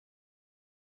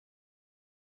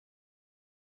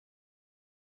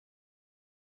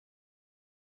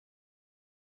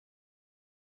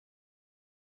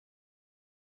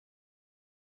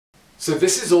So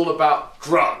this is all about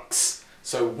drugs.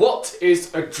 So what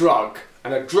is a drug?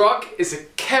 And a drug is a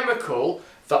chemical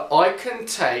that I can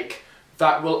take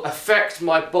that will affect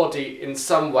my body in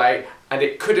some way, and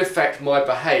it could affect my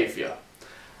behaviour.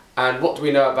 And what do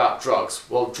we know about drugs?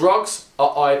 Well, drugs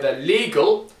are either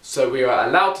legal, so we are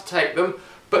allowed to take them,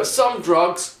 but some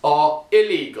drugs are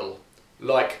illegal,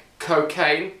 like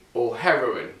cocaine or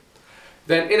heroin.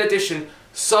 Then in addition,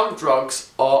 some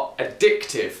drugs are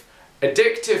addictive.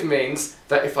 Addictive means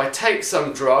that if I take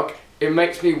some drug, it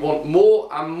makes me want more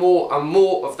and more and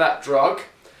more of that drug,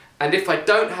 and if I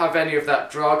don't have any of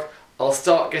that drug, I'll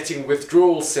start getting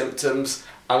withdrawal symptoms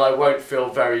and I won't feel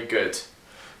very good.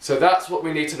 So that's what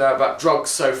we need to know about drugs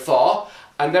so far,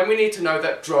 and then we need to know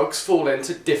that drugs fall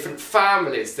into different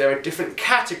families. There are different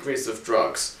categories of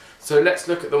drugs. So let's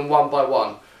look at them one by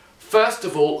one. First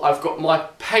of all, I've got my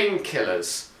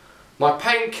painkillers. My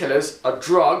painkillers are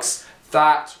drugs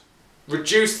that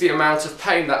reduce the amount of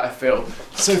pain that I feel.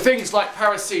 So things like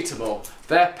paracetamol,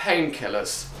 they're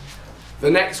painkillers.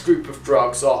 The next group of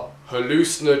drugs are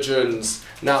hallucinogens.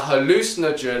 Now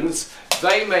hallucinogens,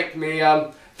 they make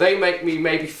me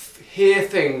maybe hear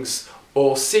things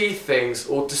or see things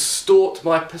or distort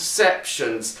my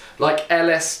perceptions, like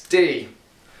LSD.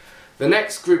 The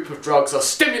next group of drugs are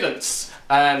stimulants,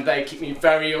 and they keep me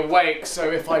very awake.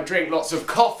 So if I drink lots of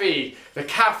coffee, the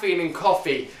caffeine in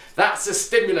coffee, that's a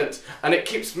stimulant and it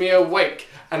keeps me awake,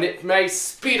 and it may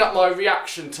speed up my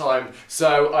reaction time,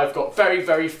 so I've got very,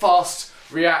 very fast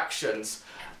reactions.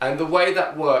 And the way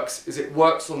that works is it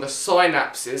works on the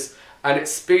synapses, and it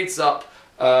speeds up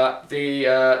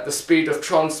the speed of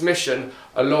transmission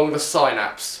along the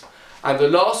synapse. And the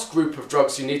last group of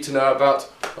drugs you need to know about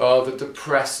are the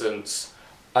depressants.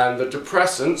 And the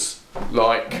depressants,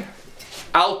 like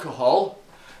alcohol,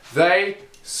 they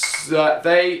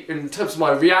in terms of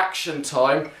my reaction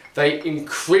time, they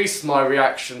increase my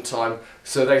reaction time.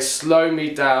 So they slow me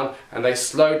down, and they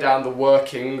slow down the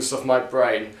workings of my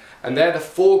brain. And they're the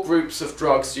 4 groups of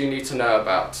drugs you need to know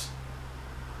about.